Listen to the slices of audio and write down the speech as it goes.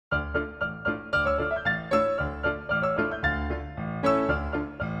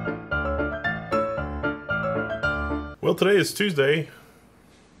Well, today is Tuesday,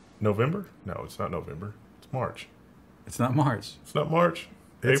 November? No, it's not November. It's March. It's not March. It's not March.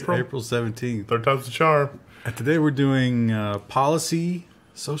 It's April. April 17th. Third time's the charm. And today we're doing policy,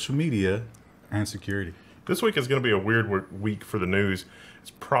 social media, and security. This week is going to be a weird week for the news.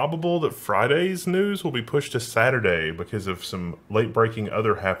 It's probable that Friday's news will be pushed to Saturday because of some late-breaking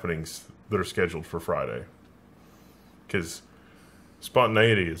other happenings that are scheduled for Friday. Because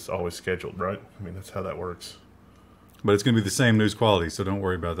spontaneity is always scheduled, right? I mean, that's how that works. But it's going to be the same news quality, so don't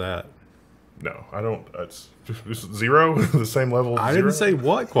worry about that. No, I don't. It's zero, the same level. I didn't say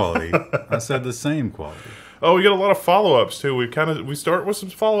what quality. I said the same quality. Oh, we got a lot of follow-ups too. We start with some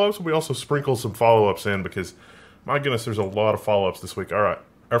follow-ups, but we also sprinkle some follow-ups in because, my goodness, there's a lot of follow-ups this week. All right,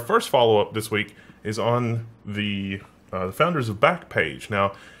 our first follow-up this week is on the founders of Backpage.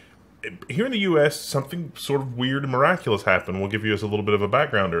 Now, here in the U.S., something sort of weird and miraculous happened. We'll give you a little bit of a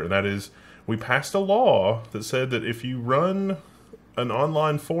backgrounder, and that is we passed a law that said that if you run an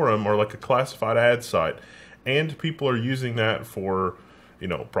online forum or like a classified ad site, and people are using that for, you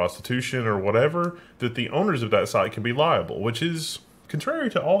know, prostitution or whatever, that the owners of that site can be liable, which is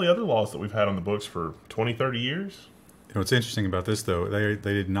contrary to all the other laws that we've had on the books for 20, 30 years. You know, what's interesting about this, though, they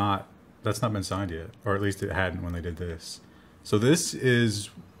did not, that's not been signed yet, or at least it hadn't when they did this. So this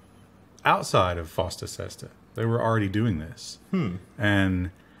is outside of FOSTA SESTA. They were already doing this. And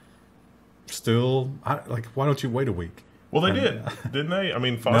still, why don't you wait a week? Well, they did, didn't they? I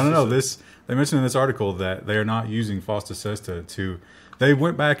mean, FOSTA no. They mentioned in this article that they are not using FOSTA SESTA to. They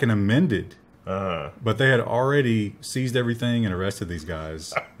went back and amended, but they had already seized everything and arrested these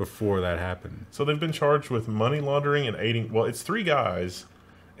guys before that happened. So they've been charged with money laundering and aiding. Well, it's 3 guys,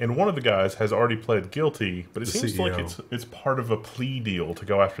 and one of the guys has already pled guilty, but it seems like it's part of a plea deal to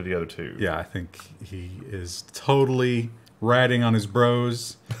go after the other 2. Yeah, I think he is totally ratting on his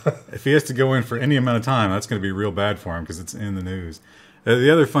bros. If he has to go in for any amount of time, that's going to be real bad for him because it's in the news.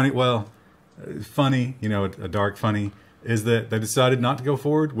 The other funny, you know, a dark funny, is that they decided not to go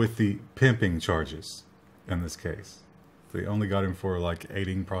forward with the pimping charges in this case. They only got him for like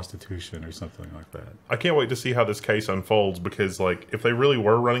aiding prostitution or something like that. I can't wait to see how this case unfolds because, like, if they really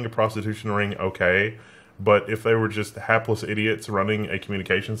were running a prostitution ring, okay. But if they were just hapless idiots running a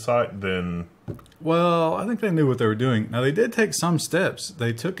communication site, then... Well, I think they knew what they were doing. Now, they did take some steps.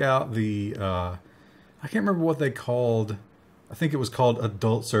 They took out the... I can't remember what they called... I think it was called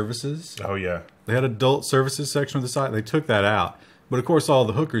adult services. Oh, yeah. They had adult services section of the site. They took that out. But, of course, all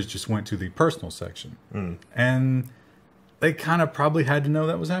the hookers just went to the personal section. And they kind of probably had to know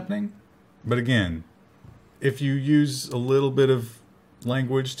that was happening. But, again, if you use a little bit of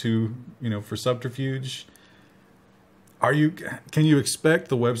language to, you know, for subterfuge, can you expect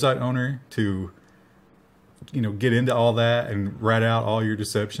the website owner to, you know, get into all that and rat out all your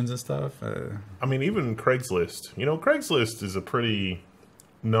deceptions and stuff? I mean, even Craigslist. You know, Craigslist is a pretty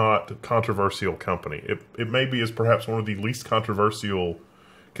not controversial company. It maybe is perhaps one of the least controversial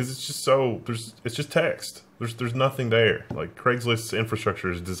because it's just so it's just text. There's nothing there. Like, Craigslist's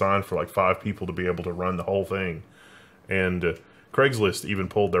infrastructure is designed for like 5 people to be able to run the whole thing, and Craigslist even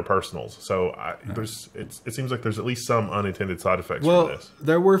pulled their personals. So it seems like there's at least some unintended side effects from this.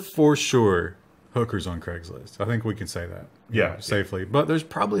 There were for sure hookers on Craigslist. I think we can say that safely. But there's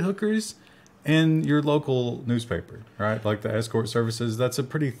probably hookers in your local newspaper, right? Like the escort services. That's a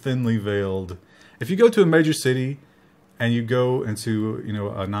pretty thinly veiled. If you go to a major city and you go into, you know,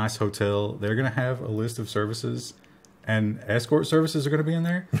 a nice hotel, they're going to have a list of services, and escort services are going to be in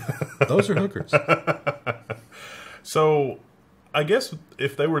there. Those are hookers. So I guess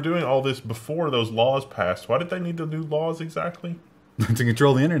if they were doing all this before those laws passed, why did they need to do laws exactly? To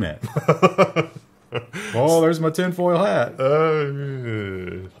control the internet. Oh, there's my tinfoil hat.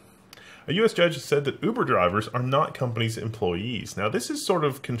 A U.S. judge said that Uber drivers are not companies' employees. Now, this is sort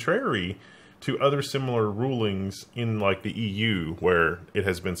of contrary to other similar rulings in, like, the EU, where it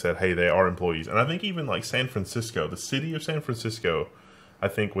has been said, hey, they are employees. And I think even, like, San Francisco, the city of San Francisco, I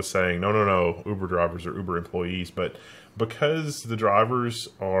think was saying, no, Uber drivers are Uber employees. But because the drivers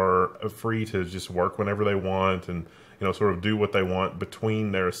are free to just work whenever they want and, you know, sort of do what they want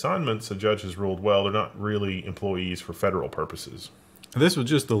between their assignments, the judge has ruled, well, they're not really employees for federal purposes. This was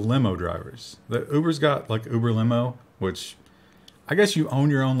just the limo drivers. The Uber's got like Uber Limo, which I guess you own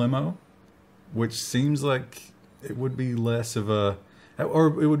your own limo, which seems like it would be less of a, or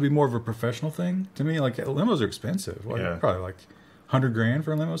it would be more of a professional thing to me. Like, limos are expensive. Probably like 100 grand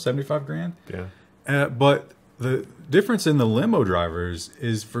for a limo, 75 grand. Yeah. But the difference in the limo drivers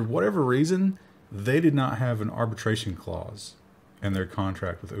is, for whatever reason, they did not have an arbitration clause in their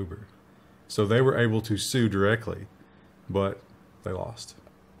contract with Uber. So they were able to sue directly, but they lost.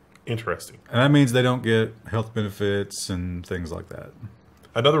 Interesting. And that means they don't get health benefits and things like that.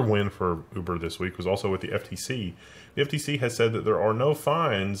 Another win for Uber this week was also with the FTC. The FTC has said that there are no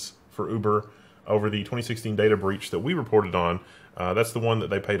fines for Uber over the 2016 data breach that we reported on. That's the one that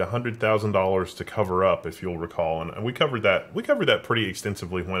they paid $100,000 to cover up, if you'll recall, and we covered that. We covered that pretty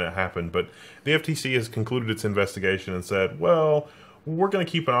extensively when it happened. But the FTC has concluded its investigation and said, well, we're going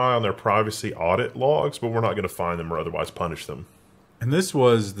to keep an eye on their privacy audit logs, but we're not going to fine them or otherwise punish them. And this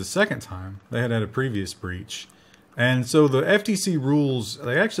was the second time they had a previous breach. And so the FTC rules,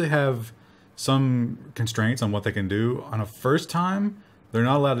 they actually have some constraints on what they can do. On a first time, they're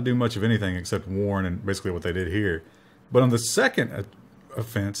not allowed to do much of anything except warn, and basically what they did here. But on the second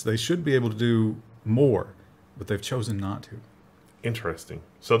offense, they should be able to do more, but they've chosen not to. Interesting.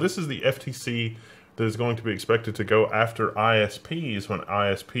 So this is the FTC that is going to be expected to go after ISPs when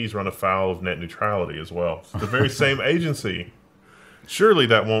ISPs run afoul of net neutrality as well. It's the very same agency. Surely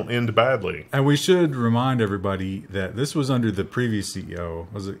that won't end badly. And we should remind everybody that this was under the previous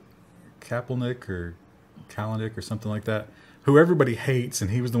CEO. Was it Kalanick or something like that? Who everybody hates, and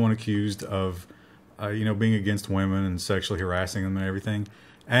he was the one accused of being against women and sexually harassing them and everything.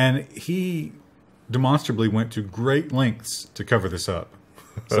 And he demonstrably went to great lengths to cover this up.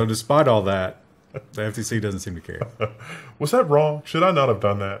 So despite all that, the FTC doesn't seem to care. Was that wrong? Should I not have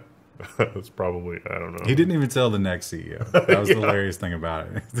done that? That's probably, I don't know. He didn't even tell the next CEO. That was the hilarious thing about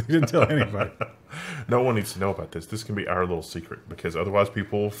it. He didn't tell anybody. No one needs to know about this. This can be our little secret, because otherwise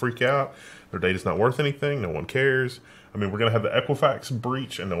people will freak out. Their data's not worth anything. No one cares. I mean, we're going to have the Equifax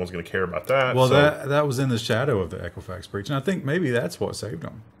breach, and no one's going to care about that. Well, so that was in the shadow of the Equifax breach, and I think maybe that's what saved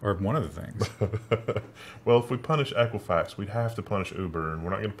them, or one of the things. Well, if we punish Equifax, we'd have to punish Uber, and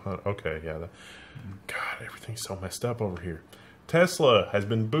we're not going to punish... Okay, yeah. God, everything's so messed up over here. Tesla has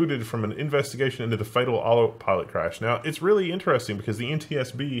been booted from an investigation into the fatal Autopilot crash. Now, it's really interesting because the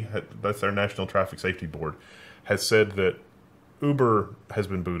NTSB, that's their National Traffic Safety Board, has said that Uber has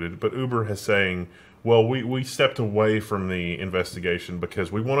been booted, but Uber is saying, well, we stepped away from the investigation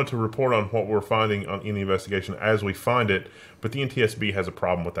because we wanted to report on what we're finding in the investigation as we find it, but the NTSB has a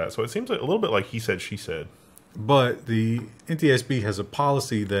problem with that. So it seems like a little bit like he said, she said. But the NTSB has a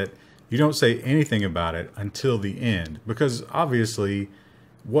policy that you don't say anything about it until the end, because obviously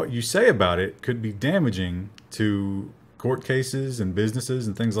what you say about it could be damaging to court cases and businesses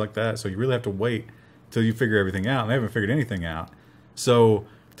and things like that. So you really have to wait till you figure everything out. And they haven't figured anything out. So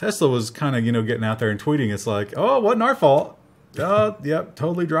Tesla was kind of, getting out there and tweeting. It's like, oh, it wasn't our fault. Yep,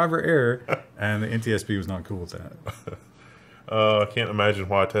 totally driver error. And the NTSB was not cool with that. I can't imagine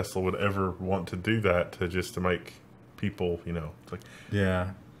why Tesla would ever want to do that just to make people, it's like,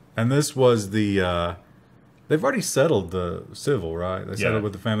 yeah. And this was the, they've already settled the civil, right? They settled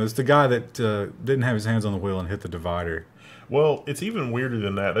with the family. It's the guy that didn't have his hands on the wheel and hit the divider. Well, it's even weirder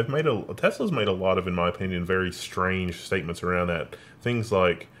than that. Tesla's made a lot of, in my opinion, very strange statements around that. Things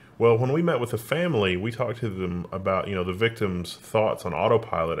like, well, when we met with the family, we talked to them about, the victim's thoughts on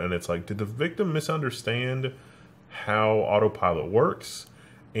Autopilot. And it's like, did the victim misunderstand how Autopilot works?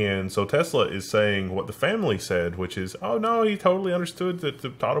 And so Tesla is saying what the family said, which is, oh, no, he totally understood that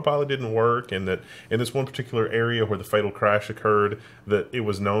the Autopilot didn't work, and that in this one particular area where the fatal crash occurred, that it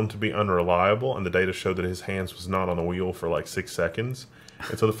was known to be unreliable, and the data showed that his hands was not on the wheel for like 6 seconds.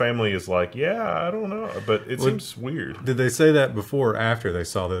 And so the family is like, yeah, I don't know, but it seems weird. Did they say that before or after they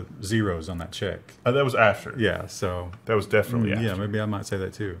saw the zeros on that check? That was after. Yeah, so... That was definitely after. Yeah, maybe I might say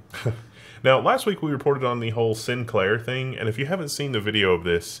that too. Now, last week we reported on the whole Sinclair thing, and if you haven't seen the video of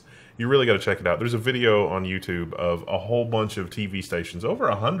this, you really got to check it out. There's a video on YouTube of a whole bunch of TV stations, over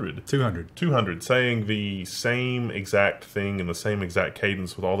 100. 200, saying the same exact thing in the same exact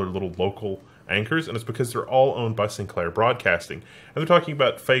cadence with all their little local anchors, and it's because they're all owned by Sinclair Broadcasting. And they're talking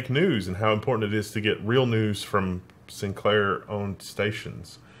about fake news and how important it is to get real news from Sinclair-owned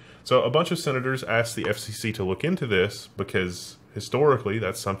stations. So a bunch of senators asked the FCC to look into this because historically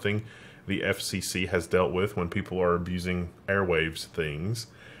that's something the FCC has dealt with when people are abusing airwaves things.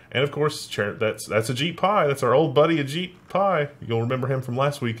 And of course, that's Ajit Pai. That's our old buddy Ajit Pai. You'll remember him from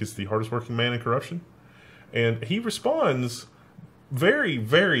last week as the hardest working man in corruption. And he responds very,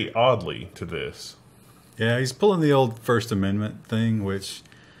 very oddly to this. Yeah, he's pulling the old First Amendment thing, which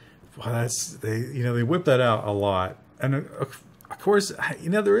they whip that out a lot. And of course,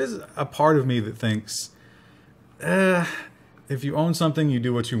 there is a part of me that thinks, if you own something, you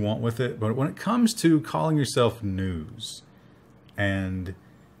do what you want with it. But when it comes to calling yourself news and,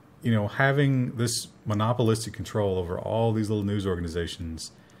 having this monopolistic control over all these little news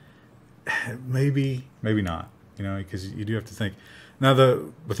organizations, maybe not, because you do have to think. Now,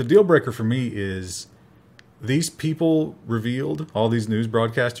 but the deal breaker for me is these people revealed, all these news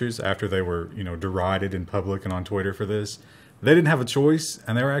broadcasters, after they were, derided in public and on Twitter for this, they didn't have a choice,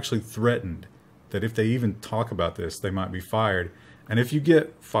 and they were actually threatened that if they even talk about this, they might be fired. And if you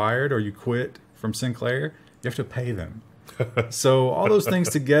get fired or you quit from Sinclair, you have to pay them. So all those things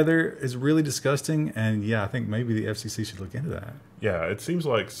together is really disgusting, and yeah, I think maybe the FCC should look into that. Yeah, it seems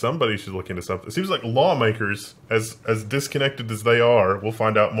like somebody should look into something. It seems like lawmakers, as disconnected as they are, we'll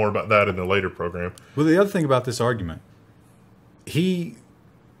find out more about that in the later program. Well, the other thing about this argument, he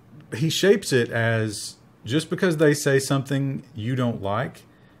shapes it as just because they say something you don't like,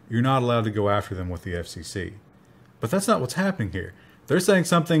 you're not allowed to go after them with the FCC. But that's not what's happening here. They're saying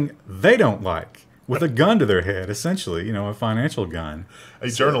something they don't like with a gun to their head, essentially, a financial gun. A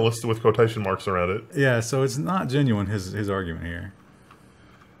journalist with quotation marks around it. Yeah, so it's not genuine, his argument here.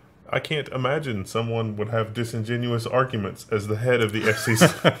 I can't imagine someone would have disingenuous arguments as the head of the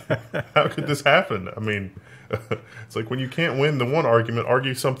FCC. How could this happen? I mean, it's like when you can't win the one argument,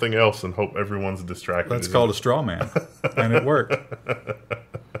 argue something else and hope everyone's distracted. That's called a straw man, and it worked.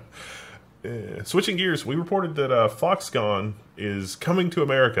 Switching gears, we reported that Foxconn is coming to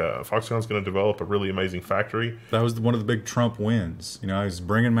America. Foxconn's going to develop a really amazing factory. That was one of the big Trump wins. He's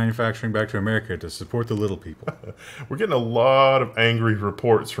bringing manufacturing back to America to support the little people. We're getting a lot of angry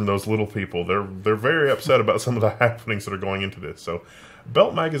reports from those little people. They're very upset about some of the happenings that are going into this. So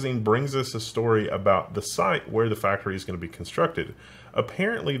Belt Magazine brings us a story about the site where the factory is going to be constructed.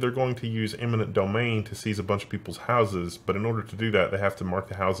 Apparently, they're going to use eminent domain to seize a bunch of people's houses, but in order to do that, they have to mark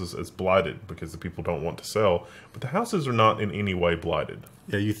the houses as blighted because the people don't want to sell. But the houses are not in any way blighted.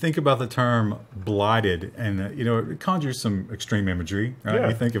 Yeah, you think about the term blighted, and it conjures some extreme imagery, right? Yeah.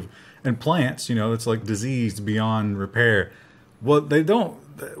 You think of plants, it's like diseased beyond repair. Well, they don't.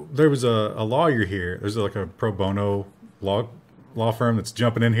 There was a lawyer here. There's like a pro bono law firm that's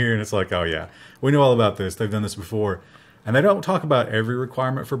jumping in here, and it's like, oh yeah, we know all about this. They've done this before. And they don't talk about every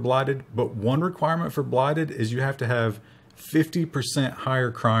requirement for blighted, but one requirement for blighted is you have to have 50% higher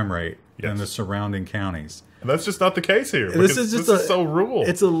crime rate than the surrounding counties. And that's just not the case here. This is so rural.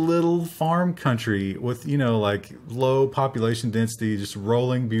 It's a little farm country with, like low population density, just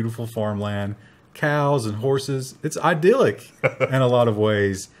rolling beautiful farmland, cows and horses. It's idyllic in a lot of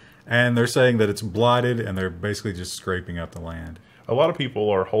ways. And they're saying that it's blighted, and they're basically just scraping up the land. A lot of people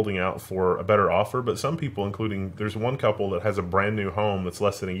are holding out for a better offer, but some people, including there's one couple that has a brand new home that's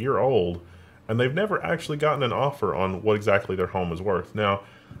less than a year old, and they've never actually gotten an offer on what exactly their home is worth. Now,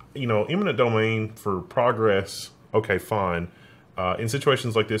 eminent domain for progress, okay, fine. In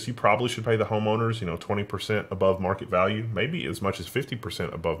situations like this, you probably should pay the homeowners, 20% above market value, maybe as much as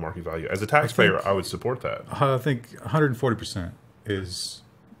 50% above market value. As a taxpayer, I would support that. I think 140% is,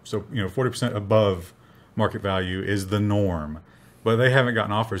 40% above market value is the norm. But they haven't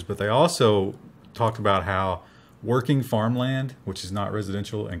gotten offers. But they also talked about how working farmland, which is not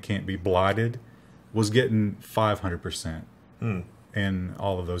residential and can't be blighted, was getting 500% in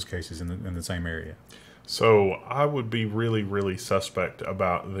all of those cases in the same area. So I would be really, really suspect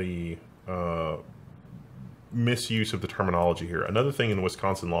about the misuse of the terminology here. Another thing in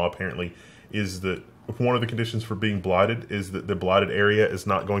Wisconsin law apparently is that one of the conditions for being blighted is that the blighted area is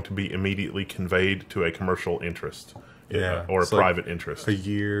not going to be immediately conveyed to a commercial interest. Yeah, or a private interest. A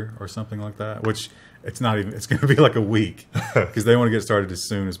year or something like that, which it's not even, it's going to be like a week because they want to get started as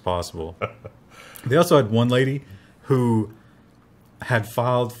soon as possible. They also had one lady who had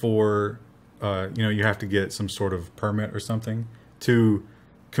filed for, you have to get some sort of permit or something to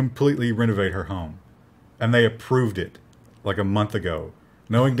completely renovate her home. And they approved it like a month ago,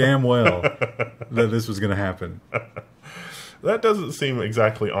 knowing damn well that this was going to happen. That doesn't seem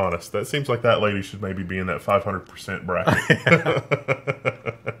exactly honest. That seems like that lady should maybe be in that 500% bracket.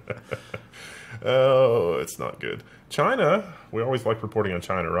 Oh, it's not good. China, we always like reporting on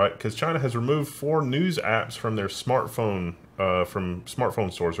China, right? Because China has removed 4 news apps from their smartphone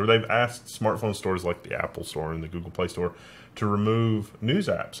stores, or they've asked smartphone stores like the Apple Store and the Google Play Store to remove news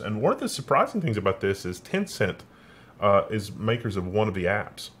apps. And one of the surprising things about this is Tencent is makers of one of the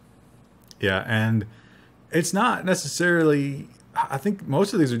apps. Yeah, and it's not necessarily. I think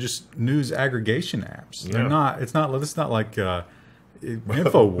most of these are just news aggregation apps. They're not. It's not. It's not like InfoWars,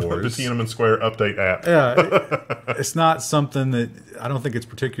 the Tiananmen Square update app. Yeah, it's not something that I don't think it's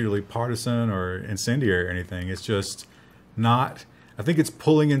particularly partisan or incendiary or anything. It's just not. I think it's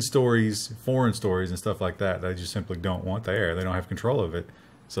pulling in stories, foreign stories, and stuff like that. They just simply don't want there. They don't have control of it,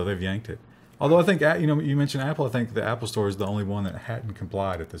 so they've yanked it. Although I think you mentioned Apple. I think the Apple Store is the only one that hadn't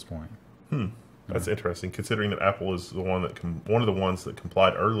complied at this point. That's interesting, considering that Apple is one of the ones that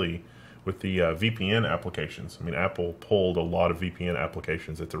complied early with the VPN applications. I mean, Apple pulled a lot of VPN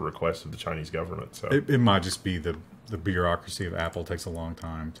applications at the request of the Chinese government. So it might just be the bureaucracy of Apple takes a long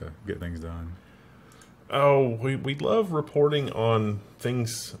time to get things done. Oh, we love reporting on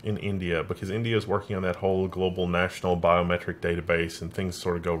things in India because India is working on that whole global national biometric database, and things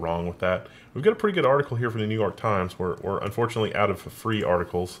sort of go wrong with that. We've got a pretty good article here from the New York Times. We're unfortunately out of free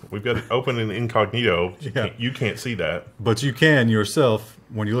articles. We've got it open in incognito. You can't see that. But you can yourself,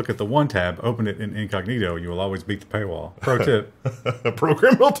 when you look at the one tab, open it in incognito. You will always beat the paywall. Pro tip. Pro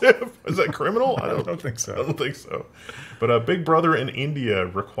criminal tip? Is that criminal? I don't think so. I don't think so. But Big Brother in India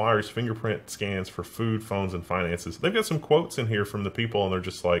requires fingerprint scans for food, phones, and finances. They've got some quotes in here from the people, and they're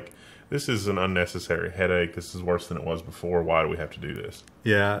just like, this is an unnecessary headache. This is worse than it was before. Why do we have to do this?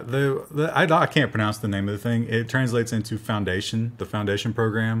 Yeah, I can't pronounce the name of the thing. It translates into foundation. The foundation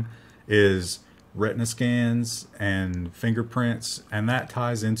program is retina scans and fingerprints, and that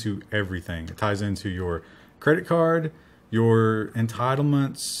ties into everything. It ties into your credit card, your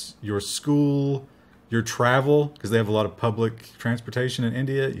entitlements, your school, your travel, because they have a lot of public transportation in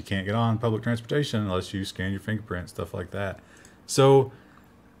India. You can't get on public transportation unless you scan your fingerprint, stuff like that. So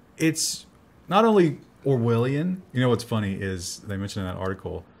it's not only Orwellian. You know what's funny is they mentioned in that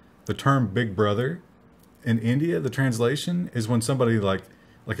article, the term Big Brother in India, the translation is when somebody like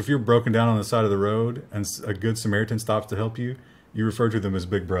if you're broken down on the side of the road and a good Samaritan stops to help you, you refer to them as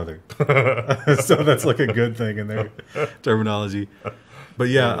Big Brother. So that's like a good thing in their terminology. But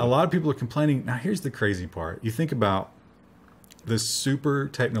yeah, a lot of people are complaining. Now, here's the crazy part. You think about this super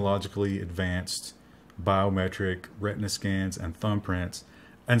technologically advanced biometric retina scans and thumbprints,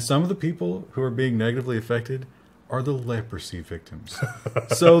 and some of the people who are being negatively affected are the leprosy victims.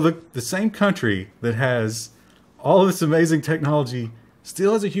 So the same country that has all of this amazing technology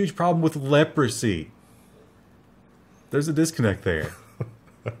still has a huge problem with leprosy. There's a disconnect there.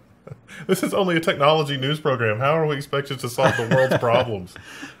 This is only a technology news program. How are we expected to solve the world's problems?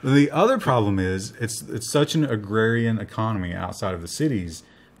 The other problem is it's such an agrarian economy outside of the cities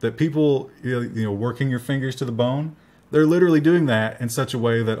that people, you know, working your fingers to the bone, they're literally doing that in such a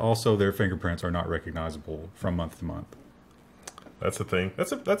way that also their fingerprints are not recognizable from month to month. That's the thing.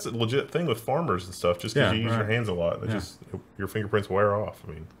 That's a legit thing with farmers and stuff. Just because you use your hands a lot, just your fingerprints wear off.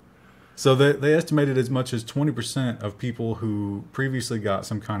 I mean, so they estimated as much as 20% of people who previously got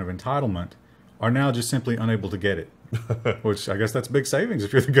some kind of entitlement are now just simply unable to get it. Which I guess that's big savings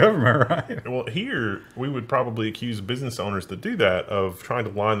if you're the government, right? Well, here we would probably accuse business owners that do that of trying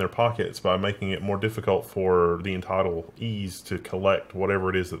to line their pockets by making it more difficult for the entitled-ees to collect whatever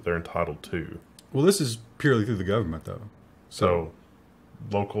it is that they're entitled to. Well, this is purely through the government, though. So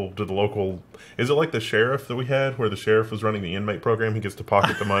is it like the sheriff that we had, where the sheriff was running the inmate program? He gets to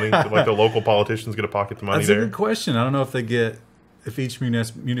pocket the money. Like the local politicians get to pocket the money. That's a good question. I don't know if each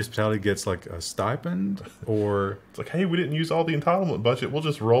municipality gets like a stipend, or it's like, hey, we didn't use all the entitlement budget. We'll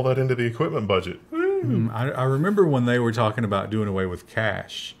just roll that into the equipment budget. I remember when they were talking about doing away with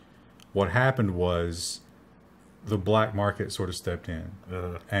cash. What happened was the black market sort of stepped in,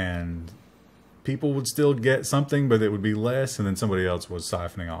 and people would still get something, but it would be less, and then somebody else was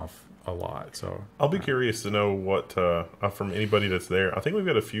siphoning off a lot. So I'll be curious to know what from anybody that's there. I think we've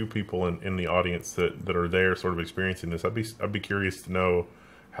got a few people in the audience that are there, sort of experiencing this. I'd be curious to know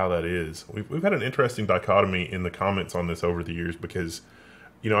how that is. We've had an interesting dichotomy in the comments on this over the years, because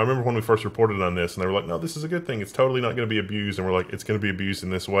I remember when we first reported on this, and they were like, "No, this is a good thing. It's totally not going to be abused," and we're like, "It's going to be abused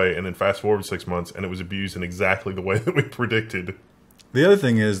in this way." And then fast forward 6 months, and it was abused in exactly the way that we predicted. The other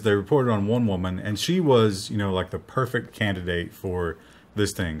thing is they reported on one woman, and she was, like the perfect candidate for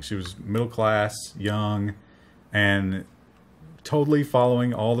this thing. She was middle class, young, and totally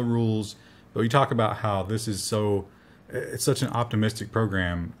following all the rules. But we talk about how it's such an optimistic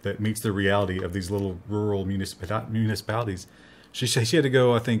program that meets the reality of these little rural municipalities. She had to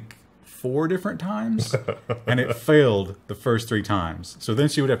go, I think, 4 different times, and it failed the first 3 times. So then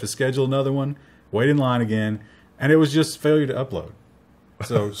she would have to schedule another one, wait in line again, and it was just failure to upload.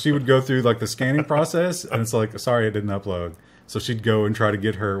 So she would go through like the scanning process, and it's like, sorry, it didn't upload. So she'd go and try to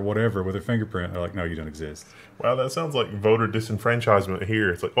get her whatever with her fingerprint. They're like, no, you don't exist. Wow, that sounds like voter disenfranchisement here.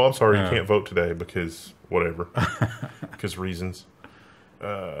 It's like, well, I'm sorry, you can't vote today because whatever, because reasons.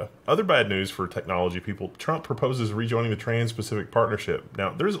 Other bad news for technology people, Trump proposes rejoining the Trans-Pacific Partnership. Now,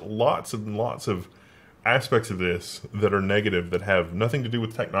 there's lots and lots of aspects of this that are negative that have nothing to do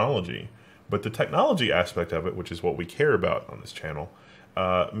with technology. But the technology aspect of it, which is what we care about on this channel,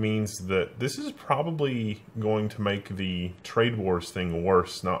 means that this is probably going to make the trade wars thing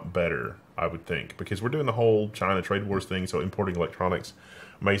worse, not better. I would think, because we're doing the whole China trade wars thing, so importing electronics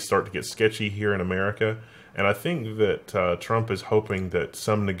may start to get sketchy here in America. And I think that Trump is hoping that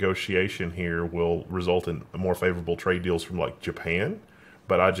some negotiation here will result in more favorable trade deals from like Japan.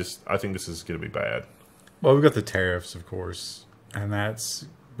 But I think this is going to be bad. Well, we've got the tariffs, of course, and that's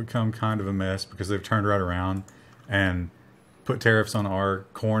become kind of a mess because they've turned right around and put tariffs on our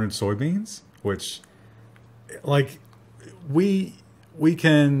corn and soybeans, which, like, we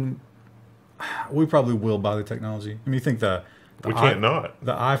probably will buy the technology. I mean, you think we can't not.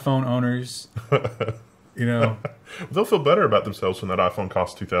 The iPhone owners, you know, they'll feel better about themselves when that iPhone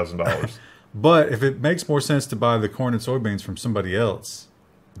costs $2,000. But if it makes more sense to buy the corn and soybeans from somebody else,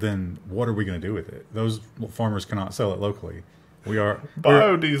 then what are we going to do with it? Those farmers cannot sell it locally.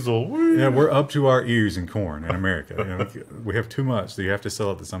 Biodiesel. Yeah, we're up to our ears in corn in America. You know, we have too much, so you have to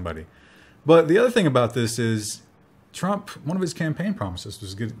sell it to somebody. But the other thing about this is Trump, one of his campaign promises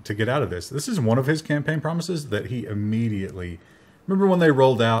was to get out of this. This is one of his campaign promises that he immediately... Remember when they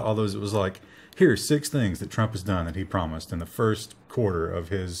rolled out all those, it was like, here's 6 things that Trump has done that he promised in the first quarter of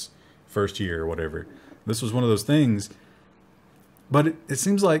his first year or whatever. This was one of those things. But it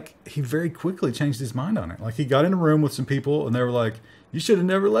seems like he very quickly changed his mind on it. Like, he got in a room with some people, and they were like, you should have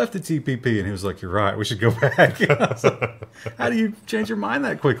never left the TPP. And he was like, you're right, we should go back. How do you change your mind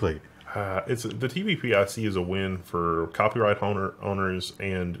that quickly? It's the TPP I see as a win for copyright owners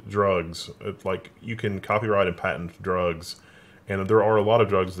and drugs. It's like, you can copyright and patent drugs, and there are a lot of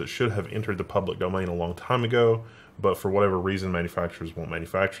drugs that should have entered the public domain a long time ago, but for whatever reason, manufacturers won't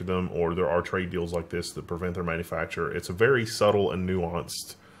manufacture them, or there are trade deals like this that prevent their manufacture. It's a very subtle and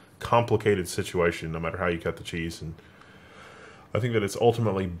nuanced, complicated situation, no matter how you cut the cheese. And I think that it's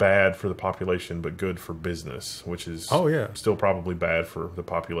ultimately bad for the population, but good for business, which is still probably bad for the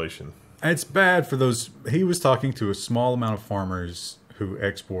population. It's bad for those. He was talking to a small amount of farmers who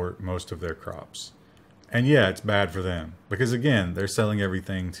export most of their crops. And yeah, it's bad for them because, again, they're selling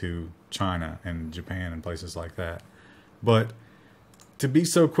everything to China and Japan and places like that. But to be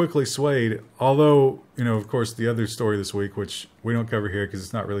so quickly swayed, although, you know, of course, the other story this week, which we don't cover here because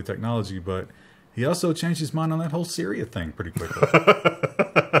it's not really technology, but he also changed his mind on that whole Syria thing pretty quickly.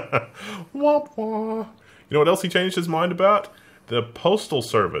 Wah, wah. You know what else he changed his mind about? The Postal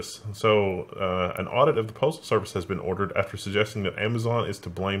Service. So an audit of the Postal Service has been ordered after suggesting that Amazon is to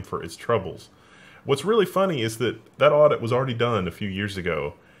blame for its troubles. What's really funny is that audit was already done a few years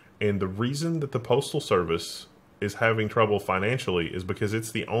ago, and the reason that the Postal Service is having trouble financially is because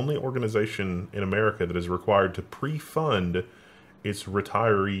it's the only organization in America that is required to pre-fund its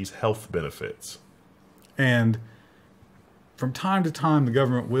retirees' health benefits. And from time to time, the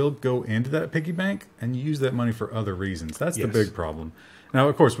government will go into that piggy bank and use that money for other reasons. That's the big problem. Now,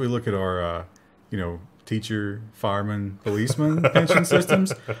 of course, we look at our, teacher, fireman, policeman pension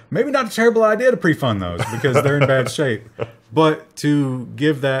systems. Maybe not a terrible idea to pre-fund those because they're in bad shape. But to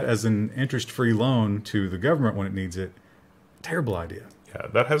give that as an interest-free loan to the government when it needs it, terrible idea. Yeah,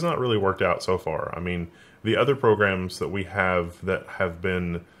 that has not really worked out so far. I mean, the other programs that we have that have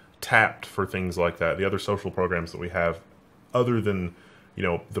been tapped for things like that, the other social programs that we have, other than,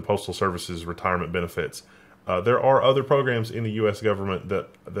 the Postal Service's retirement benefits, there are other programs in the U.S. government that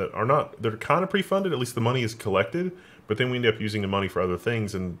are not, they're kind of pre-funded, at least the money is collected, but then we end up using the money for other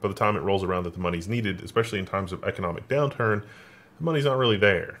things, and by the time it rolls around that the money's needed, especially in times of economic downturn, the money's not really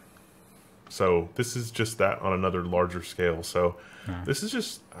there. So this is just that on another larger scale. So this is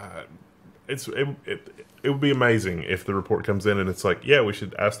just, it would be amazing if the report comes in and it's like, yeah, we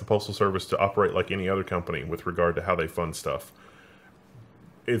should ask the Postal Service to operate like any other company with regard to how they fund stuff.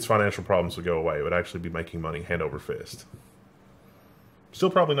 Its financial problems would go away. It would actually be making money hand over fist. Still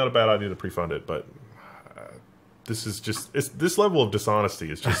probably not a bad idea to pre-fund it, but this is just, this level of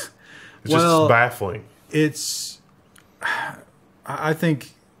dishonesty is just, just baffling. I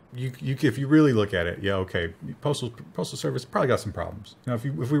think you if you really look at it, Postal Service probably got some problems. If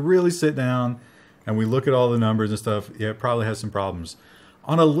we really sit down and we look at all the numbers and stuff, it probably has some problems.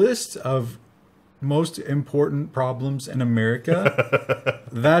 On a list of most important problems in America,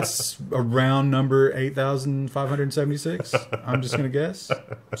 that's around number 8,576. I'm just going to guess.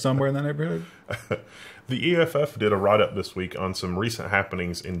 Somewhere in that neighborhood. The EFF did a write-up this week on some recent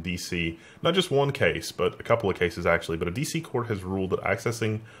happenings in D.C. Not just one case, but a couple of cases actually. But a D.C. court has ruled that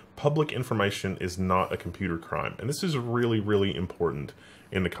accessing public information is not a computer crime. And this is really, really important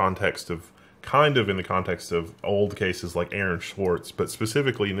in the context of, old cases like Aaron Swartz, but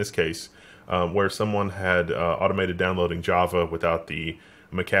specifically in this case, where someone had automated downloading Java without the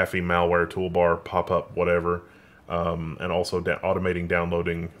McAfee malware toolbar pop-up, whatever, and also automating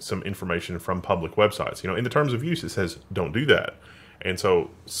downloading some information from public websites. In the terms of use, it says don't do that. And so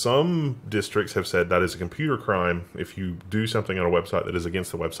some districts have said that is a computer crime if you do something on a website that is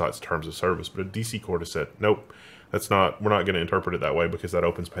against the website's terms of service. But a DC court has said, nope, that's not. We're not going to interpret it that way because that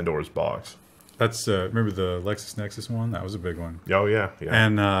opens Pandora's box. That's remember the LexisNexis one? That was a big one. Oh yeah, yeah.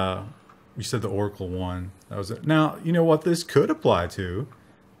 And you said the Oracle one. That was it. Now you know what this could apply to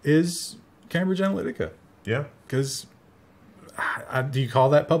is Cambridge Analytica. Yeah, because do you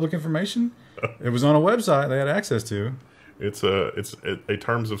call that public information? It was on a website they had access to. It's a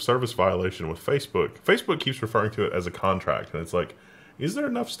terms of service violation with Facebook. Facebook keeps referring to it as a contract, and it's like, is there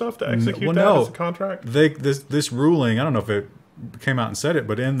enough stuff to execute as a contract? This ruling, I don't know if it came out and said it,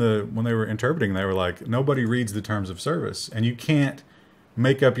 but when they were interpreting, they were like, nobody reads the terms of service, and you can't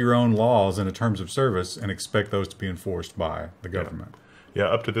make up your own laws in a terms of service and expect those to be enforced by the government. Yeah,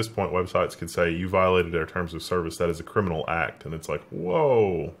 up to this point, websites could say you violated their terms of service. That is a criminal act, and it's like,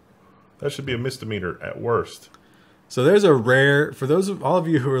 whoa, that should be a misdemeanor at worst. So there's for all of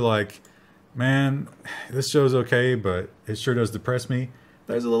you who are like, man, this show's okay, but it sure does depress me.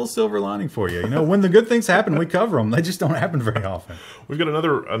 There's a little silver lining for you. You know, when the good things happen, we cover them. They just don't happen very often. We've got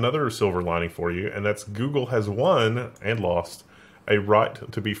another silver lining for you, and that's Google has won and lost a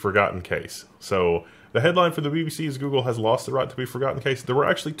right to be forgotten case. So the headline for the BBC is Google has lost the right to be forgotten case. There were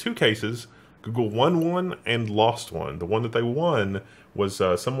actually two cases. Google won one and lost one. The one that they won was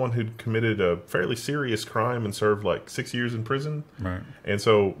someone who'd committed a fairly serious crime and served like 6 years in prison. Right. And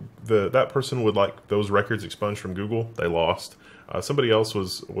so that person would like those records expunged from Google. They lost. Somebody else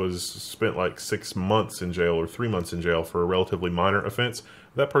was spent like 6 months in jail or 3 months in jail for a relatively minor offense.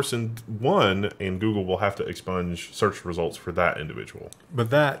 That person won, and Google will have to expunge search results for that individual.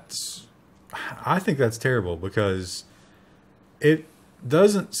 But I think that's terrible because it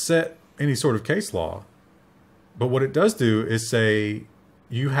doesn't set any sort of case law. But what it does do is say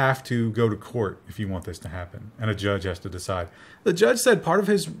you have to go to court if you want this to happen, and a judge has to decide. The judge said part of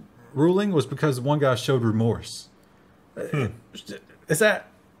his ruling was because one guy showed remorse. That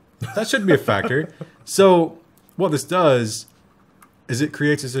shouldn't be a factor. So what this does is it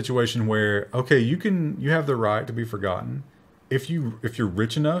creates a situation where, okay, you have the right to be forgotten if you're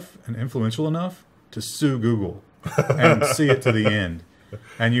rich enough and influential enough to sue Google and see it to the end.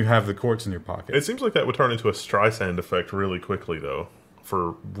 And you have the courts in your pocket. It seems like that would turn into a Streisand effect really quickly, though,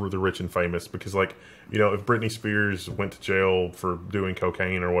 for the rich and famous. Because, like, you know, if Britney Spears went to jail for doing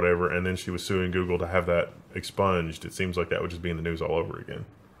cocaine or whatever, and then she was suing Google to have that expunged, it seems like that would just be in the news all over again.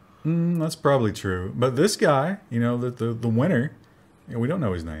 That's probably true. But this guy, you know, the winner, you know, we don't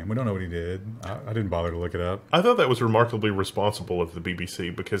know his name. We don't know what he did. I didn't bother to look it up. I thought that was remarkably responsible of the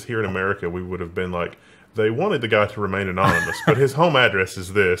BBC, because here in America, we would have been like, they wanted the guy to remain anonymous, but his home address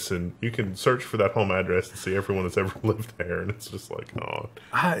is this, and you can search for that home address and see everyone that's ever lived there, and it's just like, oh.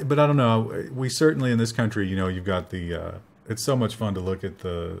 But I don't know. We certainly in this country, you know, you've got the. It's so much fun to look at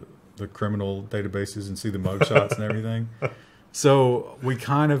the criminal databases and see the mugshots and everything. So we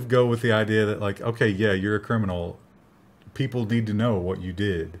kind of go with the idea that, like, okay, yeah, you're a criminal. People need to know what you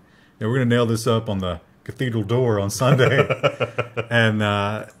did. And we're going to nail this up on the cathedral door on Sunday,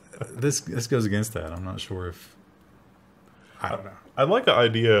 and. This goes against that. I'm not sure if... I don't know. I like the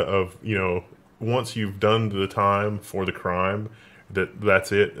idea of, you know, once you've done the time for the crime,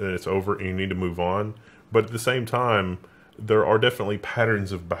 that's it, and it's over, and you need to move on. But at the same time, there are definitely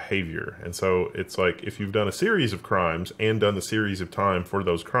patterns of behavior. And so it's like, if you've done a series of crimes and done the series of time for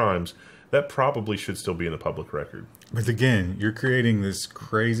those crimes, that probably should still be in the public record. But again, you're creating this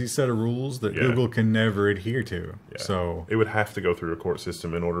crazy set of rules that Google can never adhere to. Yeah. So it would have to go through a court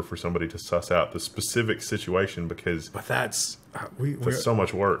system in order for somebody to suss out the specific situation, because that's so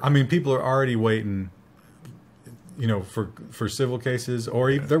much work. I mean, people are already waiting, you know, for civil cases, or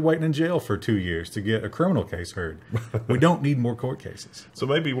even they're waiting in jail for 2 years to get a criminal case heard. We don't need more court cases. So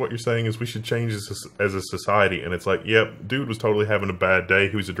maybe what you're saying is we should change as a society, and it's like, yep, dude was totally having a bad day.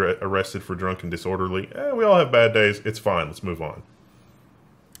 He was arrested for drunk and disorderly. We all have bad days. It's fine. Let's move on.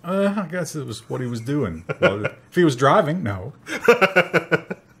 I guess it was what he was doing. Well, if he was driving, no.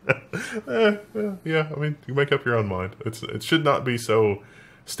 Yeah, I mean, you make up your own mind. It should not be so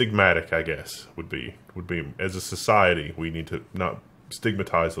stigmatic, I guess, would be as a society, we need to not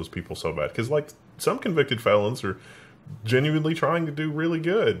stigmatize those people so bad, because like some convicted felons are genuinely trying to do really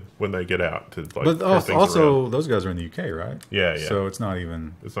good when they get out to, like, but also those guys are in the UK, right? Yeah. So it's not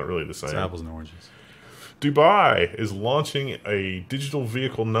really the same. It's apples and oranges. Dubai is launching a digital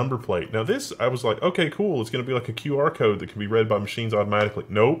vehicle number plate. Now this, I was like, okay, cool, it's going to be like a QR code that can be read by machines automatically.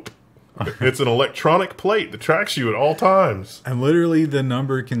 Nope. It's an electronic plate that tracks you at all times. And literally the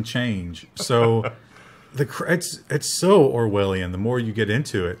number can change. So it's so Orwellian the more you get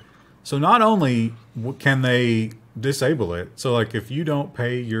into it. So not only can they disable it. So like if you don't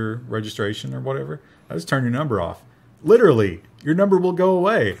pay your registration or whatever, I just turn your number off. Literally, your number will go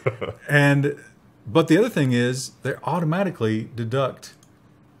away. But the other thing is they automatically deduct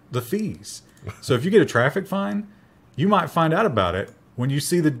the fees. So if you get a traffic fine, you might find out about it when you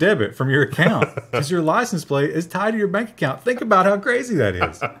see the debit from your account because your license plate is tied to your bank account. Think about how crazy that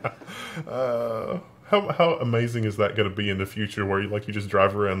is. How amazing is that going to be in the future where you just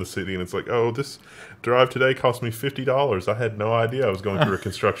drive around the city and it's like, oh, this drive today cost me $50. I had no idea I was going through a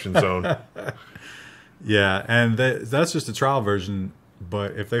construction zone. Yeah, and that's just a trial version.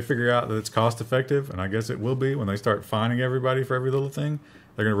 But if they figure out that it's cost effective, and I guess it will be when they start fining everybody for every little thing,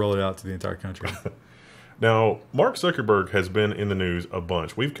 they're going to roll it out to the entire country. Now, Mark Zuckerberg has been in the news a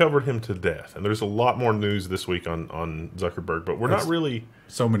bunch. We've covered him to death, and there's a lot more news this week on Zuckerberg, but we're not really...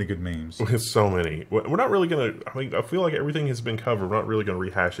 So many good memes. So many. We're not really going to... I mean, I feel like everything has been covered. We're not really going to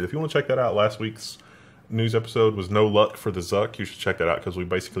rehash it. If you want to check that out, last week's news episode was No Luck for the Zuck. You should check that out because we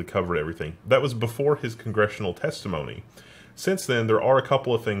basically covered everything. That was before his congressional testimony. Since then, there are a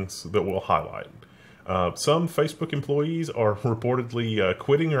couple of things that we'll highlight. Some Facebook employees are reportedly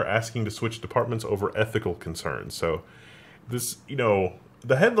quitting or asking to switch departments over ethical concerns. So this,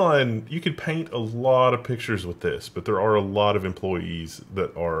 the headline, you could paint a lot of pictures with this, but there are a lot of employees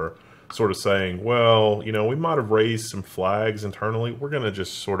that are sort of saying, well, we might have raised some flags internally. We're going to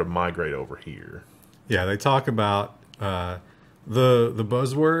just sort of migrate over here. Yeah, they talk about the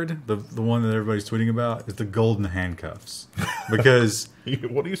buzzword, the one that everybody's tweeting about is the golden handcuffs. Because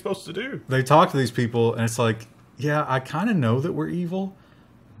what are you supposed to do? They talk to these people and it's like, yeah, I kind of know that we're evil,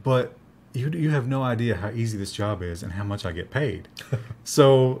 but you have no idea how easy this job is and how much I get paid.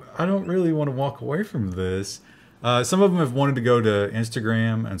 So I don't really want to walk away from this. Some of them have wanted to go to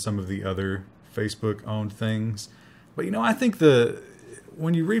Instagram and some of the other Facebook-owned things. But, I think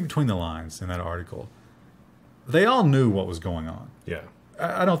when you read between the lines in that article, they all knew what was going on. Yeah.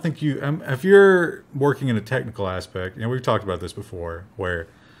 I don't think if you're working in a technical aspect, we've talked about this before, where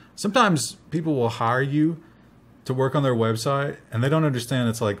sometimes people will hire you to work on their website and they don't understand.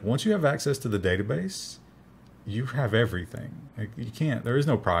 It's like, once you have access to the database, you have everything. There is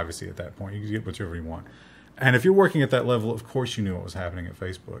no privacy at that point. You can get whichever you want. And if you're working at that level, of course you knew what was happening at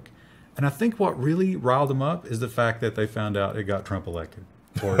Facebook. And I think what really riled them up is the fact that they found out it got Trump elected.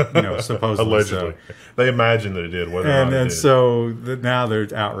 Or, supposedly. Allegedly. So. They imagined that it did. And so now they're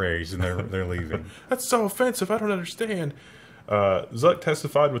outraged and they're leaving. That's so offensive. I don't understand. Zuck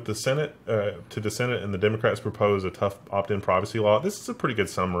testified with the Senate to the Senate, and the Democrats propose a tough opt-in privacy law. This is a pretty good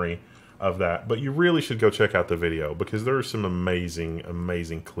summary of that, but you really should go check out the video because there are some amazing,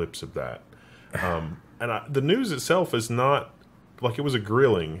 amazing clips of that. The news itself is not like it was a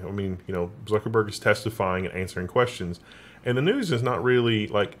grilling. I mean, Zuckerberg is testifying and answering questions. And the news is not really,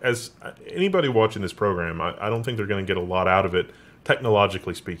 as anybody watching this program, I don't think they're going to get a lot out of it,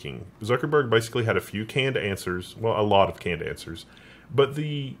 technologically speaking. Zuckerberg basically had a few canned answers, well, a lot of canned answers. But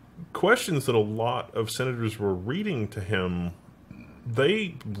the questions that a lot of senators were reading to him,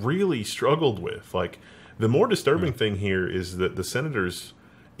 they really struggled with. The more disturbing thing here is that the senators,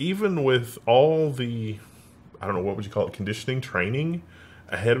 even with all the, I don't know, what would you call it, conditioning, training,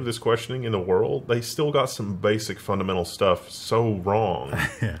 ahead of this questioning in the world, they still got some basic fundamental stuff so wrong.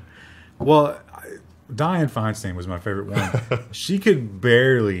 Yeah. Well, Dianne Feinstein was my favorite one. She could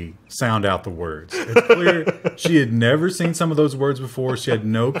barely sound out the words. It's clear she had never seen some of those words before. She had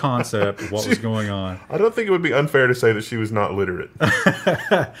no concept of what was going on. I don't think it would be unfair to say that she was not literate.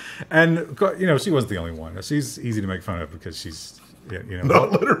 And, she wasn't the only one. She's easy to make fun of because she's,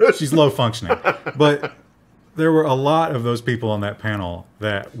 not literate. She's low functioning. But there were a lot of those people on that panel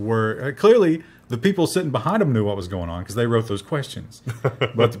that were clearly the people sitting behind them knew what was going on because they wrote those questions.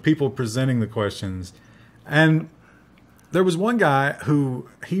 But the people presenting the questions, and there was one guy who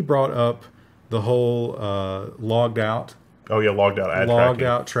he brought up the whole logged out. Oh yeah, logged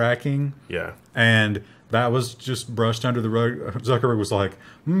out tracking. Yeah, and that was just brushed under the rug. Zuckerberg was like,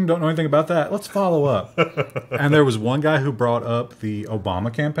 don't know anything about that. Let's follow up. And there was one guy who brought up the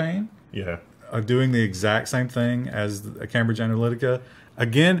Obama campaign. Yeah. Doing the exact same thing as Cambridge Analytica.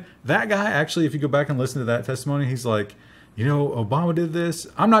 Again, that guy actually, if you go back and listen to that testimony, he's like, Obama did this.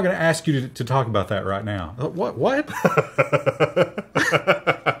 I'm not going to ask you to talk about that right now. What? Why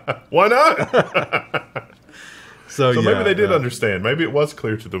not? So maybe they did understand. Maybe it was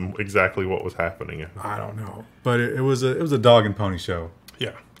clear to them exactly what was happening. I don't know. But it was a dog and pony show.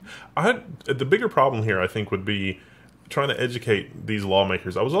 Yeah. The bigger problem here, I think, would be trying to educate these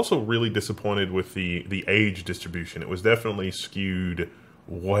lawmakers. I was also really disappointed with the age distribution. It was definitely skewed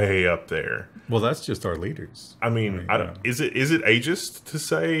way up there. Well, that's just our leaders. I mean, is it ageist to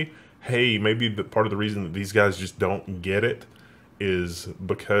say hey, maybe part of the reason that these guys just don't get it is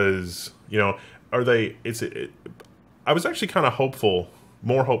because, are they? I was actually kind of hopeful,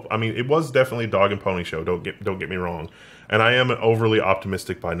 more hope. I mean, it was definitely a dog and pony show. Don't get me wrong, and I am overly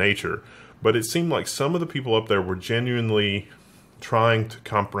optimistic by nature. But it seemed like some of the people up there were genuinely trying to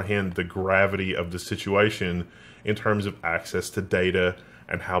comprehend the gravity of the situation in terms of access to data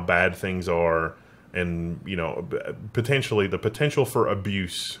and how bad things are, and potentially the potential for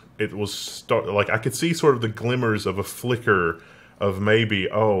abuse. It was like I could see sort of the glimmers of a flicker of maybe,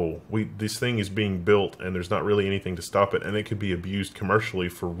 this thing is being built and there's not really anything to stop it, and it could be abused commercially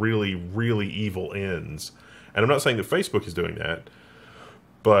for really, really evil ends. And I'm not saying that Facebook is doing that,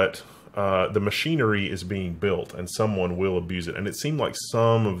 but the machinery is being built and someone will abuse it. And it seemed like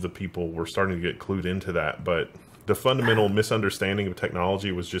some of the people were starting to get clued into that, but the fundamental misunderstanding of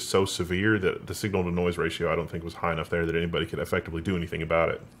technology was just so severe that the signal to noise ratio, I don't think, was high enough there that anybody could effectively do anything about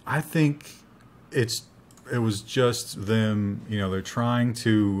it. I think it was just them,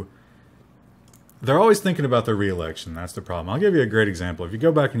 they're always thinking about their reelection. That's the problem. I'll give you a great example. If you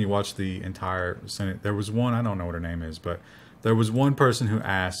go back and you watch the entire Senate, there was one, I don't know what her name is, but there was one person who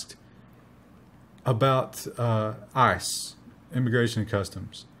asked about ICE, Immigration and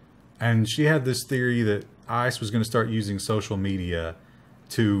Customs. And she had this theory that ICE was going to start using social media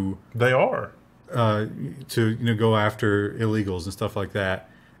to... They are. To go after illegals and stuff like that.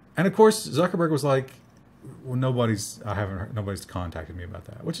 And of course, Zuckerberg was like, well, nobody's contacted me about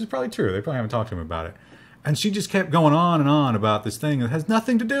that, which is probably true. They probably haven't talked to him about it. And she just kept going on and on about this thing that has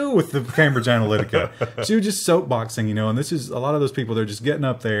nothing to do with the Cambridge Analytica. She was just soapboxing, and this is a lot of those people. They're just getting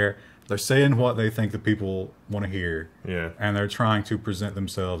up there. They're saying what they think the people want to hear. Yeah. And they're trying to present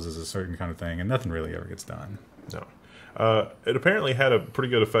themselves as a certain kind of thing, and nothing really ever gets done. No. It apparently had a pretty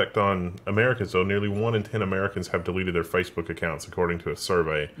good effect on Americans, though. Nearly 1 in 10 Americans have deleted their Facebook accounts, according to a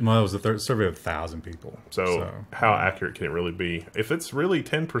survey. Well, it was a survey of 1,000 people. So how accurate can it really be? If it's really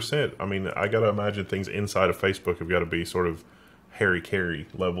 10%, I mean, I got to imagine things inside of Facebook have got to be sort of Harry Carey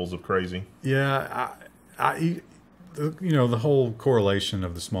levels of crazy. Yeah, the whole correlation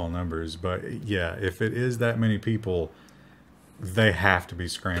of the small numbers. But, yeah, if it is that many people, they have to be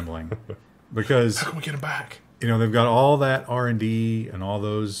scrambling. Because... How can we get them back? They've got all that R&D and all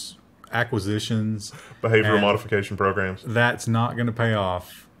those acquisitions. Behavioral modification programs. That's not going to pay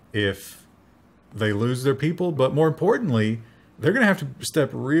off if they lose their people. But more importantly, they're going to have to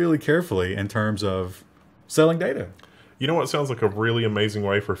step really carefully in terms of selling data. You know what sounds like a really amazing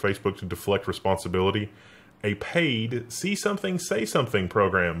way for Facebook to deflect responsibility? A paid see something, say something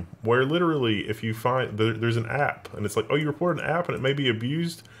program where literally if you find there's an app and it's like, you reported an app and it may be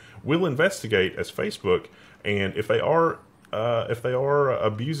abused, we'll investigate as Facebook. And if they are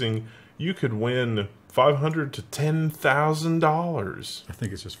abusing, you could win $500 to $10,000. I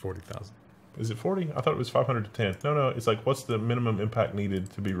think it's just 40,000. Is it 40? I thought it was 500 to 10. No. It's like, what's the minimum impact needed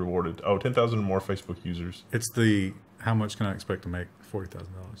to be rewarded? 10,000 more Facebook users. It's the how much can I expect to make? $40,000,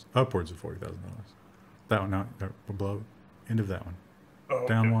 upwards of $40,000. That one, below, end of that one. Oh,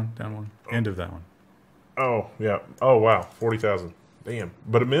 down one, end of that one. Oh yeah. Oh wow, 40,000. Damn.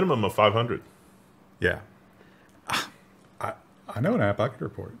 But a minimum of 500. Yeah. I know an app I could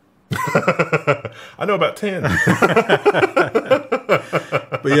report. I know about 10. But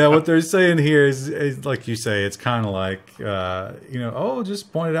yeah, what they're saying here is like you say, it's kind of like,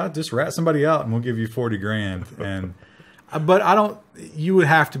 just point it out, just rat somebody out and we'll give you 40 grand. And, but you would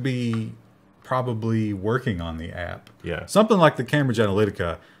have to be probably working on the app. Yeah. Something like the Cambridge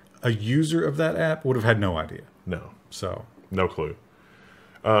Analytica, a user of that app would have had no idea. No. So. No clue.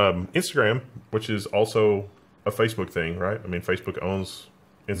 Instagram, which is also a Facebook thing, right? I mean, Facebook owns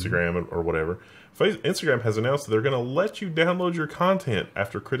Instagram or whatever. Instagram has announced that they're going to let you download your content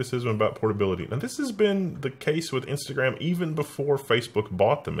after criticism about portability. Now, this has been the case with Instagram even before Facebook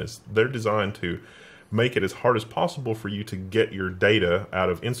bought them. They're designed to make it as hard as possible for you to get your data out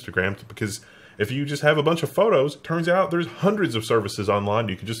of Instagram, because if you just have a bunch of photos, it turns out there's hundreds of services online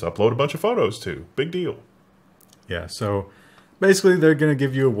you can just upload a bunch of photos to. Big deal. Yeah, so basically, they're going to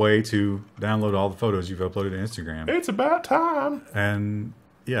give you a way to download all the photos you've uploaded to Instagram. It's about time. And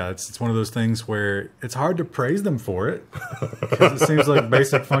yeah, it's one of those things where it's hard to praise them for it because it seems like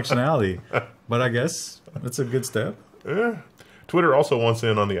basic functionality. But I guess that's a good step. Yeah. Twitter also wants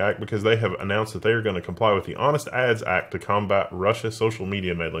in on the act because they have announced that they are going to comply with the Honest Ads Act to combat Russia social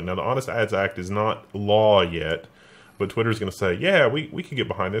media meddling. Now, the Honest Ads Act is not law yet, but Twitter's going to say, yeah, we can get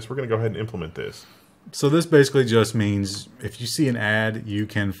behind this. We're going to go ahead and implement this. So this basically just means if you see an ad, you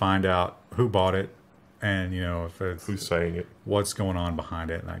can find out who bought it and, if it's who's saying it, what's going on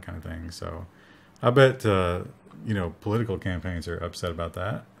behind it and that kind of thing. So I bet, political campaigns are upset about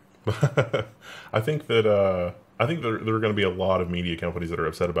that. I think that there are going to be a lot of media companies that are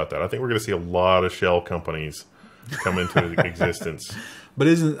upset about that. I think we're going to see a lot of shell companies come into existence. But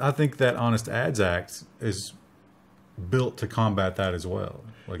I think that Honest Ads Act is built to combat that as well.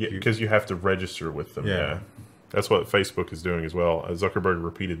 Because you have to register with them. Yeah. That's what Facebook is doing as well. Zuckerberg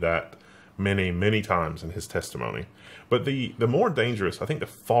repeated that many, many times in his testimony. But the more dangerous, I think the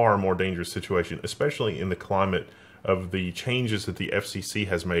far more dangerous situation, especially in the climate of the changes that the FCC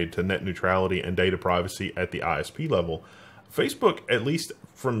has made to net neutrality and data privacy at the ISP level, Facebook, at least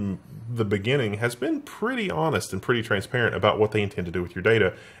from the beginning, has been pretty honest and pretty transparent about what they intend to do with your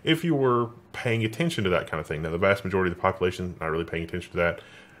data if you were paying attention to that kind of thing. Now, the vast majority of the population not really paying attention to that.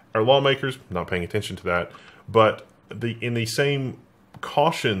 Our lawmakers not paying attention to that. But in the same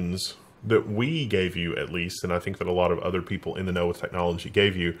cautions that we gave you, at least, and I think that a lot of other people in the know with technology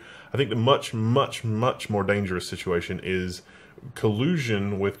gave you, I think the much, much, much more dangerous situation is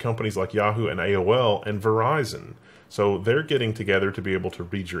collusion with companies like Yahoo and AOL and Verizon. So they're getting together to be able to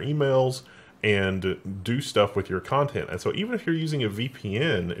read your emails and do stuff with your content. And so even if you're using a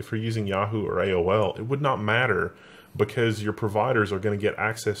VPN, if you're using Yahoo or AOL, it would not matter because your providers are going to get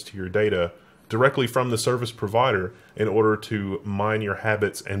access to your data directly from the service provider in order to mine your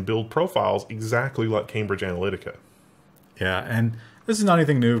habits and build profiles exactly like Cambridge Analytica. Yeah, and this is not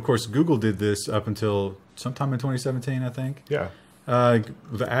anything new. Of course, Google did this up until sometime in 2017, I think. Yeah. The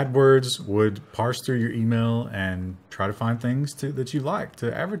AdWords would parse through your email and try to find things that you like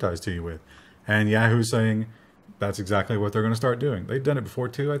to advertise to you with. And Yahoo's saying that's exactly what they're going to start doing. They've done it before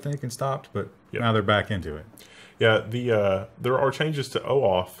too, I think, and stopped, but now they're back into it. Yeah, there are changes to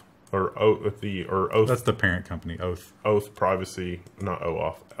OAuth or Oath. That's the parent company, Oath. Oath privacy, not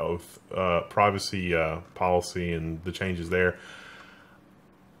OAuth, Oath privacy policy and the changes there.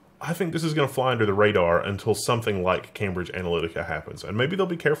 I think this is going to fly under the radar until something like Cambridge Analytica happens. And maybe they'll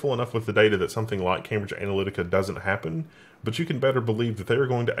be careful enough with the data that something like Cambridge Analytica doesn't happen, but you can better believe that they're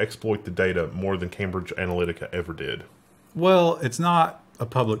going to exploit the data more than Cambridge Analytica ever did. Well, it's not a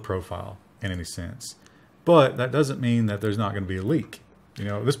public profile in any sense, but that doesn't mean that there's not going to be a leak. You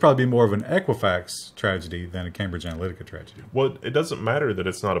know, this probably be more of an Equifax tragedy than a Cambridge Analytica tragedy. Well, it doesn't matter that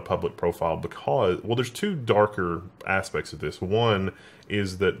it's not a public profile because, well, there's two darker aspects of this. One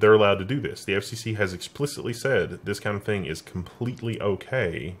is that they're allowed to do this. The FCC has explicitly said this kind of thing is completely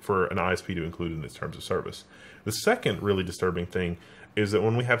okay for an ISP to include in its terms of service. The second really disturbing thing is that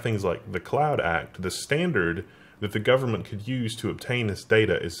when we have things like the Cloud Act, the standard that the government could use to obtain this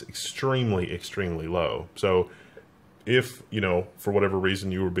data is extremely, extremely low. So if, you know, for whatever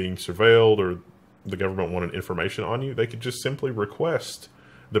reason you were being surveilled or the government wanted information on you, they could just simply request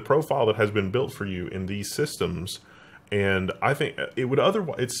the profile that has been built for you in these systems. And I think it would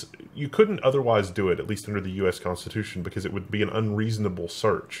you couldn't otherwise do it, at least under the U.S. Constitution, because it would be an unreasonable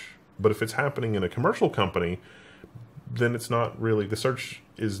search. But if it's happening in a commercial company, then it's not really, the search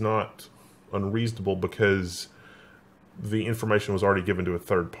is not unreasonable because the information was already given to a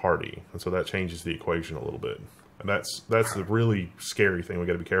third party. And so that changes the equation a little bit. And that's the really scary thing we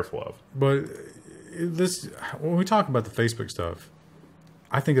got to be careful of. But when we talk about the Facebook stuff,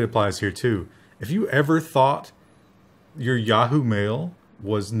 I think it applies here too. If you ever thought your Yahoo Mail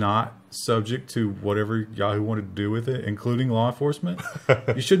was not subject to whatever Yahoo wanted to do with it, including law enforcement,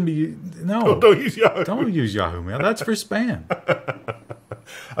 you shouldn't be. No, don't use Yahoo. Don't use Yahoo Mail. That's for spam.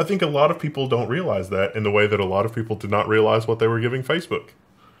 I think a lot of people don't realize that in the way that a lot of people did not realize what they were giving Facebook.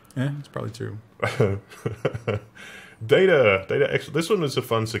 Yeah, it's probably true. Data. This one is a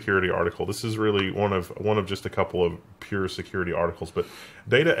fun security article. This is really one of just a couple of pure security articles. But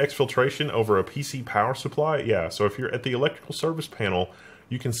data exfiltration over a PC power supply. Yeah. So if you're at the electrical service panel,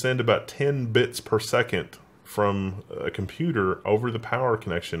 you can send about 10 bits per second from a computer over the power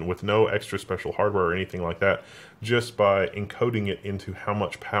connection with no extra special hardware or anything like that, just by encoding it into how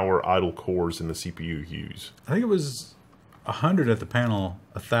much power idle cores in the CPU use. I think it was 100 at the panel,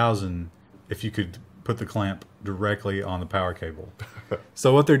 1,000 if you could put the clamp directly on the power cable.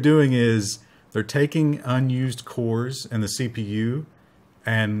 So what they're doing is they're taking unused cores in the CPU,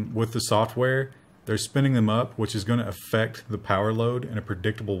 and with the software, they're spinning them up, which is going to affect the power load in a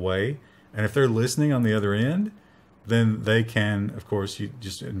predictable way. And if they're listening on the other end, then they can, of course,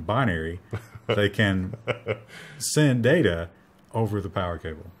 just in binary, they can send data over the power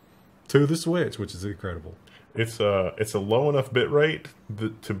cable to the switch, which is incredible. It's a low enough bit rate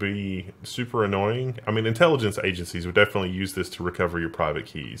to be super annoying. I mean, intelligence agencies would definitely use this to recover your private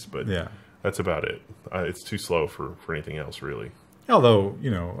keys, but yeah, that's about it. It's too slow for anything else, really. Although,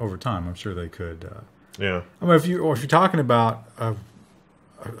 you know, over time, I'm sure they could. Yeah. I mean, if you're talking about a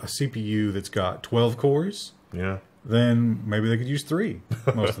CPU that's got 12 cores, yeah, then maybe they could use 3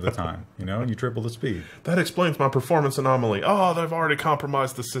 most of the time, you know, and you triple the speed. That explains my performance anomaly. Oh, they've already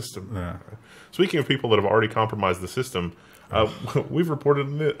compromised the system. Yeah. Speaking of people that have already compromised the system, we've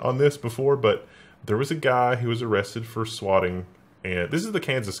reported on this before, but there was a guy who was arrested for swatting, and this is the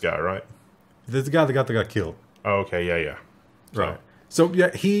Kansas guy, right? This is the guy that got got killed. Oh, okay, yeah. Right. So,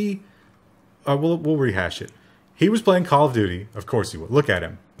 yeah, he... we'll rehash it. He was playing Call of Duty. Of course he would. Look at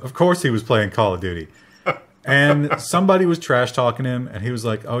him. Of course he was playing Call of Duty. And somebody was trash-talking him, and he was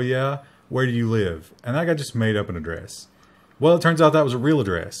like, oh, yeah? Where do you live? And that guy just made up an address. Well, it turns out that was a real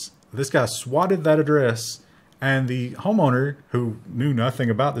address. This guy swatted that address, and the homeowner, who knew nothing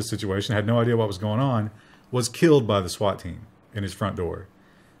about this situation, had no idea what was going on, was killed by the SWAT team in his front door.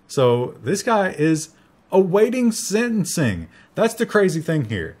 So this guy is awaiting sentencing. That's the crazy thing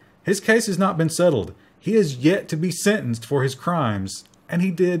here. His case has not been settled. He is yet to be sentenced for his crimes, and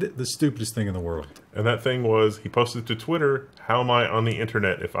he did the stupidest thing in the world. And that thing was, he posted to Twitter, how am I on the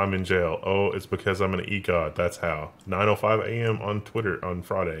internet if I'm in jail? Oh, it's because I'm an EGOD. That's how. 9:05 a.m. on Twitter on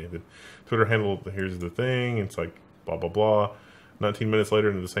Friday. The Twitter handle, here's the thing. It's like, blah, blah, blah. 19 minutes later,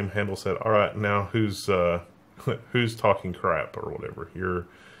 and the same handle said, all right, now who's talking crap or whatever?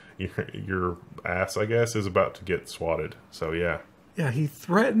 Your ass, I guess, is about to get swatted. So, yeah. Yeah, he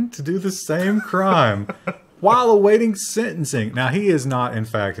threatened to do the same crime while awaiting sentencing. Now, he is not, in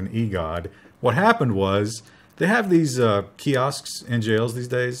fact, an EGOD. What happened was, they have these kiosks in jails these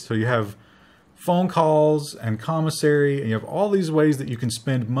days. So you have phone calls and commissary, and you have all these ways that you can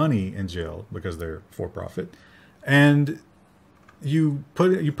spend money in jail because they're for profit. And you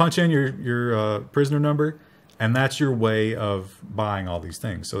punch in your prisoner number, and that's your way of buying all these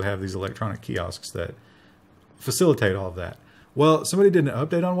things. So they have these electronic kiosks that facilitate all of that. Well, somebody did an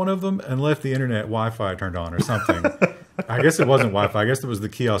update on one of them and left the internet Wi-Fi turned on or something. I guess it wasn't Wi-Fi. I guess it was the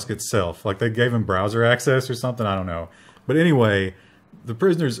kiosk itself. Like they gave him browser access or something. I don't know. But anyway, the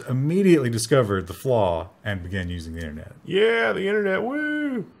prisoners immediately discovered the flaw and began using the internet. Yeah, the internet.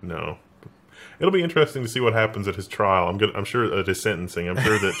 Woo! No. It'll be interesting to see what happens at his trial. I'm sure at his sentencing. I'm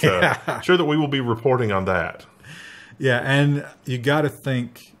sure that Yeah. Sure that we will be reporting on that. Yeah, and you got to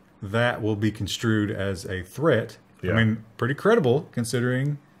think that will be construed as a threat. Yeah. I mean, pretty credible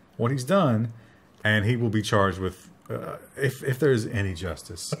considering what he's done, and he will be charged with, if there's any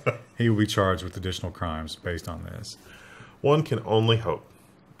justice, he will be charged with additional crimes based on this. One can only hope.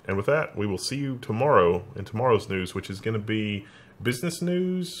 And with that, we will see you tomorrow in tomorrow's news, which is going to be business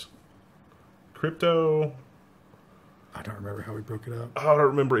news, crypto. I don't remember how we broke it up. I don't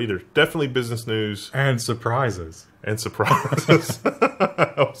remember either. Definitely business news. And surprises. And surprises.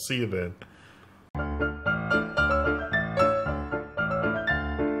 I'll see you then.